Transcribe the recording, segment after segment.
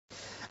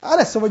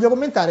Adesso voglio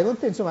commentare con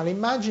te, insomma, le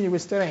immagini di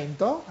questo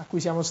evento a cui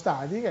siamo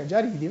stati, che già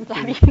ridi.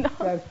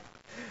 Perché,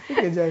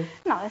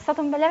 No, è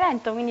stato un bel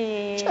evento,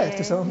 quindi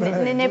certo, è stato un bel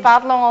evento. Ne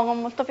parlo con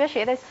molto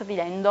piacere e sto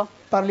ridendo.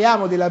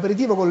 Parliamo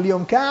dell'aperitivo con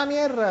Leon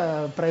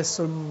CAMIER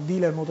presso il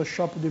dealer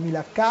MOTOSHOP2000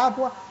 a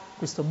Capua,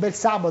 questo bel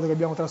sabato che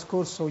abbiamo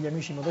trascorso con gli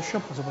amici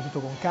MOTOSHOP, soprattutto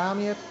con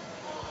CAMIER,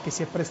 che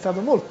si è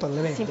prestato molto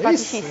all'evento.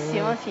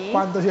 Simpaticissimo, sì.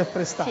 Quando si è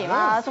prestato. Sì,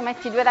 ma tu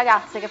metti due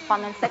ragazze che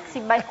fanno il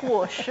sexy bike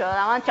wash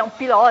davanti a un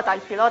pilota,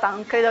 il pilota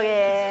non credo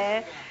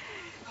che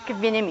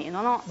viene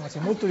meno, no? No, si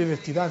è molto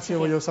divertito, anzi io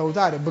voglio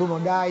salutare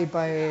Bruno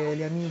Gaipa e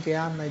le amiche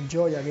Anna e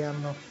Gioia che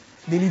hanno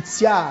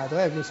deliziato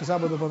questo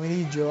sabato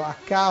pomeriggio a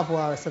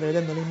Capua, state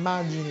vedendo le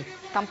immagini.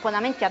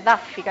 Tamponamenti a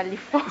raffica lì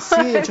fuori. Sì,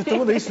 a un certo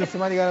punto ho visto i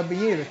filmati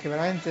carabinieri perché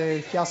veramente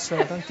il chiasso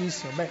era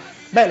tantissimo.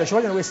 Bello, ci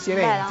vogliono questi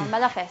eventi.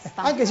 Bella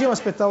festa. Anche se io mi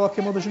aspettavo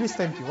qualche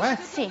motociclista in più,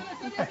 Sì,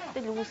 un po'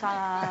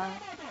 delusa.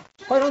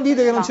 Poi non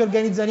dite che non si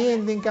organizza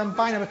niente in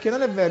campagna, perché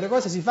non è vero, le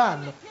cose si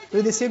fanno.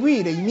 Dovete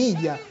seguire i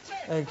media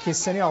che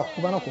se ne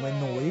occupano, come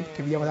noi,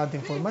 che vi diamo tante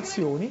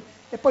informazioni,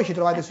 e poi ci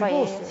trovate sui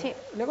posti. Sì.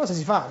 Le cose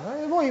si fanno.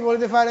 E voi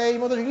volete fare i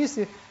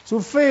motociclisti su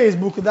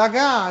Facebook, da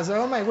casa,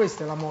 ormai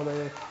questa è la moda,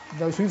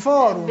 sui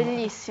forum. È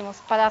bellissimo,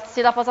 spararsi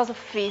la posa su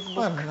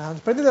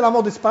Facebook. Prendete la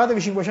moto e sparatevi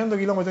 500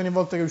 km ogni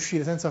volta che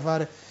uscite, senza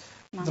fare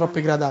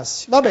troppi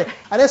gradassi. Vabbè,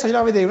 adesso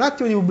andiamo a vedere un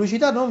attimo di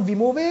pubblicità, non vi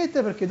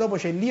muovete perché dopo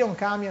c'è Leon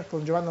CAMIER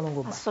con Giovanna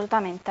Longobardi.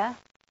 Assolutamente,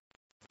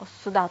 ho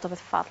sudato per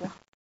farla.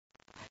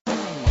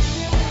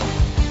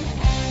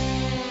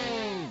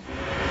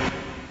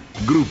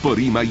 Gruppo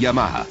Rima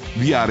Yamaha,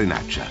 via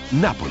Arenaccia,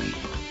 Napoli.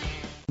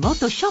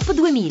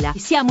 MOTOSHOP2000,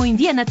 siamo in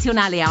via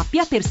Nazionale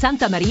Appia per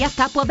Santa Maria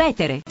Capua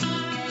Vetere.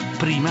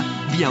 Prima,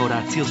 via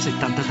Orazio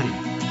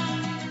 73.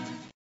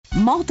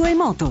 Moto e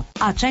Moto,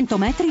 a 100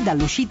 metri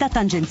dall'uscita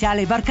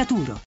tangenziale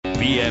Barcaturo.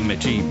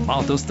 BMC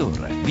Moto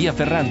Store, via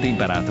Ferrante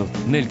Imparato,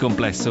 nel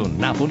complesso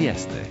Napoli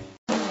Est.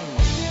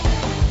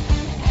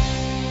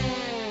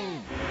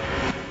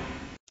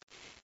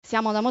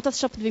 Siamo da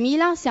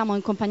MOTOSHOP2000, siamo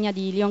in compagnia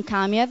di Leon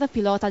CAMIER,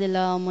 pilota del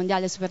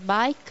mondiale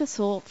Superbike.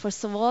 So,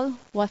 first of all,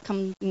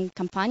 welcome in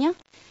Campania.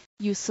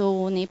 You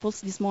saw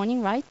Naples this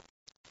morning, right?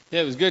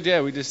 Yeah, it was good,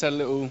 yeah. We just had a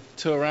little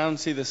tour around,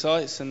 see the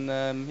sights, and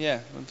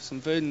went for some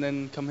food and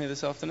then come here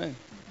this afternoon.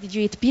 Did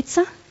you eat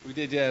pizza? We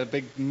did, yeah, a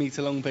big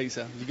meter-long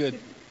pizza. It was good.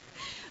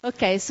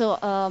 Okay, so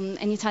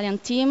an Italian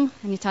team,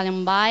 an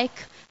Italian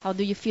bike. How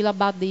do you feel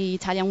about the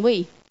Italian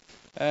way?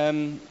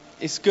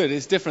 It's good.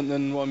 It's different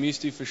than what I'm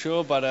used to for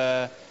sure,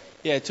 but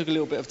it took a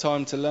little bit of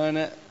time to learn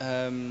it,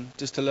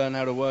 just to learn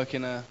how to work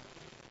in an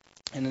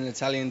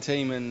Italian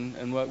team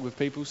and work with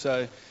people.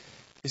 So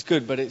it's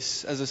good, but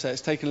it's, as I say,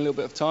 it's taken a little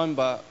bit of time,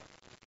 but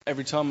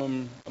every time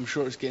I'm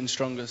sure it's getting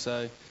stronger.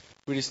 So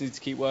we just need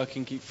to keep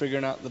working, keep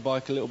figuring out the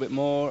bike a little bit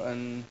more,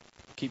 and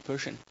keep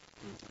pushing.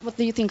 What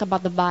do you think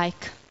about the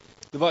bike?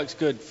 The bike's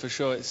good for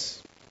sure.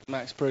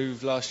 Max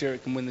proved last year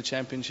it can win the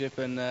championship,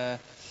 and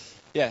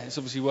it's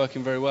obviously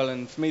working very well.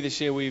 And for me this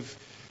year,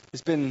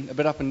 it's been a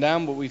bit up and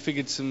down, but we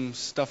figured some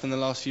stuff in the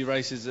last few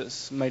races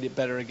that's made it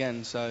better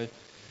again. So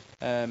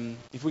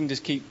if we can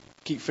just keep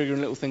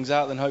figuring little things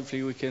out, then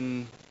hopefully we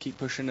can keep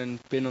pushing and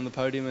being on the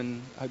podium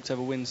and hope to have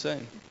a win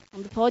soon.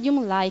 On the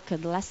podium, like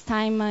the last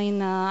time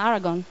in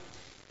Aragon?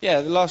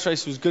 Yeah, the last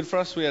race was good for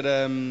us. We had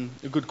a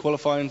good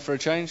qualifying for a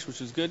change,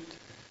 which was good.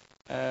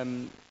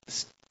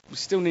 We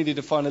still needed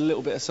to find a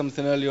little bit of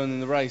something early on in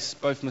the race.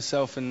 Both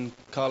myself and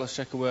Carlos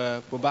Checa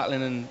were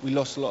battling, and we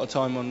lost a lot of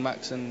time on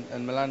Max and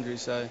Melandri.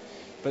 So,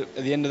 but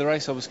at the end of the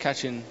race, I was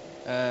catching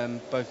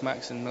both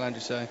Max and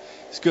Melandri. So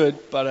it's good,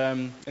 but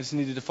I just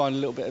needed to find a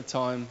little bit of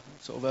time,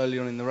 sort of early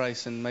on in the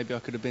race, and maybe I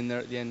could have been there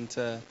at the end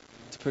to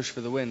push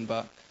for the win.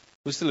 But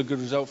it was still a good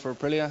result for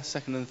Aprilia,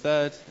 second and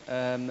third.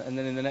 And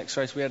then in the next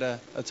race, we had a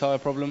tyre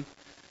problem,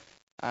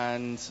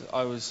 and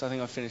I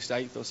think I finished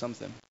 8th or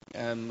something.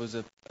 It was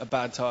a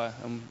bad tyre,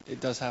 and it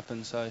does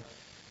happen. So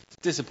it's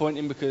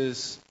disappointing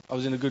because I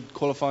was in a good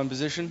qualifying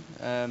position,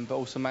 but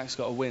also Max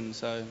got a win,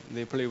 so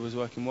the Aprilia was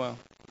working well.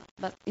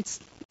 But it's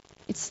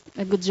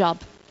a good job,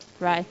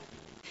 right?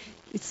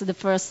 It's the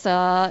first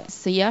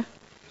year.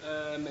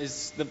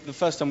 It's the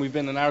first time we've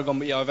been in Aragon,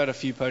 but yeah, I've had a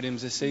few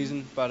podiums this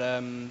season, but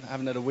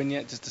haven't had a win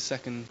yet. Just the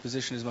second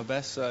position is my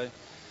best, so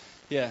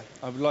yeah,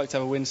 I would like to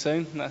have a win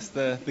soon. That's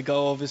the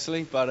goal,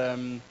 obviously, but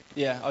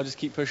I'll just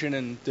keep pushing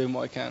and doing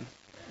what I can.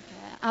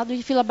 How do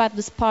you feel about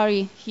the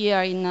Spari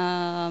here in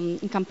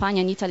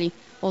Campania, in Italy?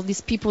 All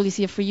these people is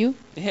here for you?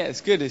 Yeah,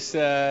 it's good. It's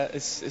a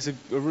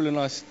really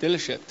nice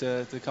dealership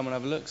to come and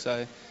have a look.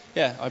 So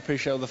yeah, I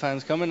appreciate all the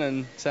fans coming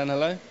and saying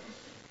hello.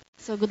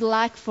 So good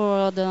luck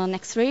for the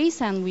next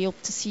race, and we hope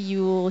to see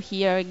you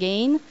here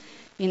again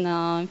in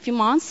a few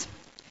months.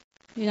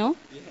 You know,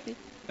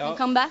 you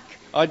come back.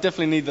 I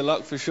definitely need the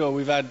luck for sure.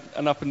 We've had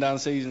an up and down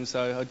season,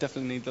 so I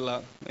definitely need the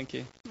luck. Thank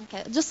you.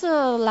 Okay, just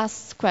a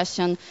last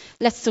question.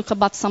 Let's talk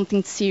about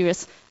something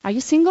serious. Are you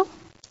single?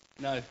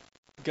 No,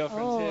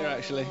 girlfriend's here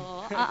actually.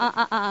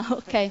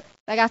 Ok,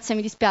 ragazze,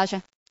 mi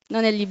dispiace,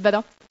 non è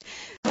libero.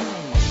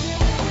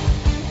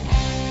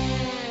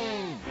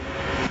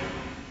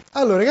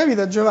 Allora,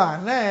 capita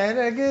Giovanna,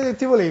 che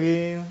ti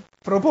volevi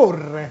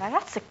proporre? Il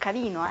ragazzo è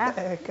carino,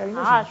 È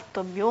carino, sì.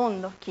 alto,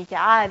 biondo, occhi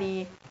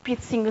chiari,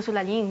 piercing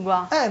sulla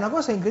lingua. È una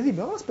cosa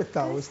incredibile, non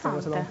aspettavo questa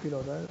cosa da un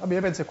Interessante. pilota. Vabbè,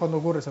 io penso che quando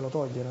corre se lo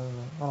toglie,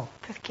 no?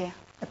 Perché?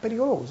 È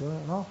pericoloso,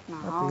 no? È No,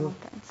 pericoloso. non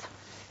penso.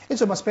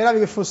 Insomma, speravi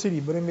che fossi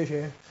libero,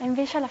 invece E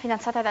invece la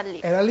fidanzata era lì.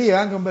 era lì,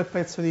 anche un bel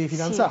pezzo di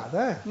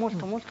fidanzata, Sì,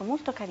 molto, molto,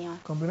 molto carina.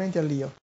 Complimenti a Lio.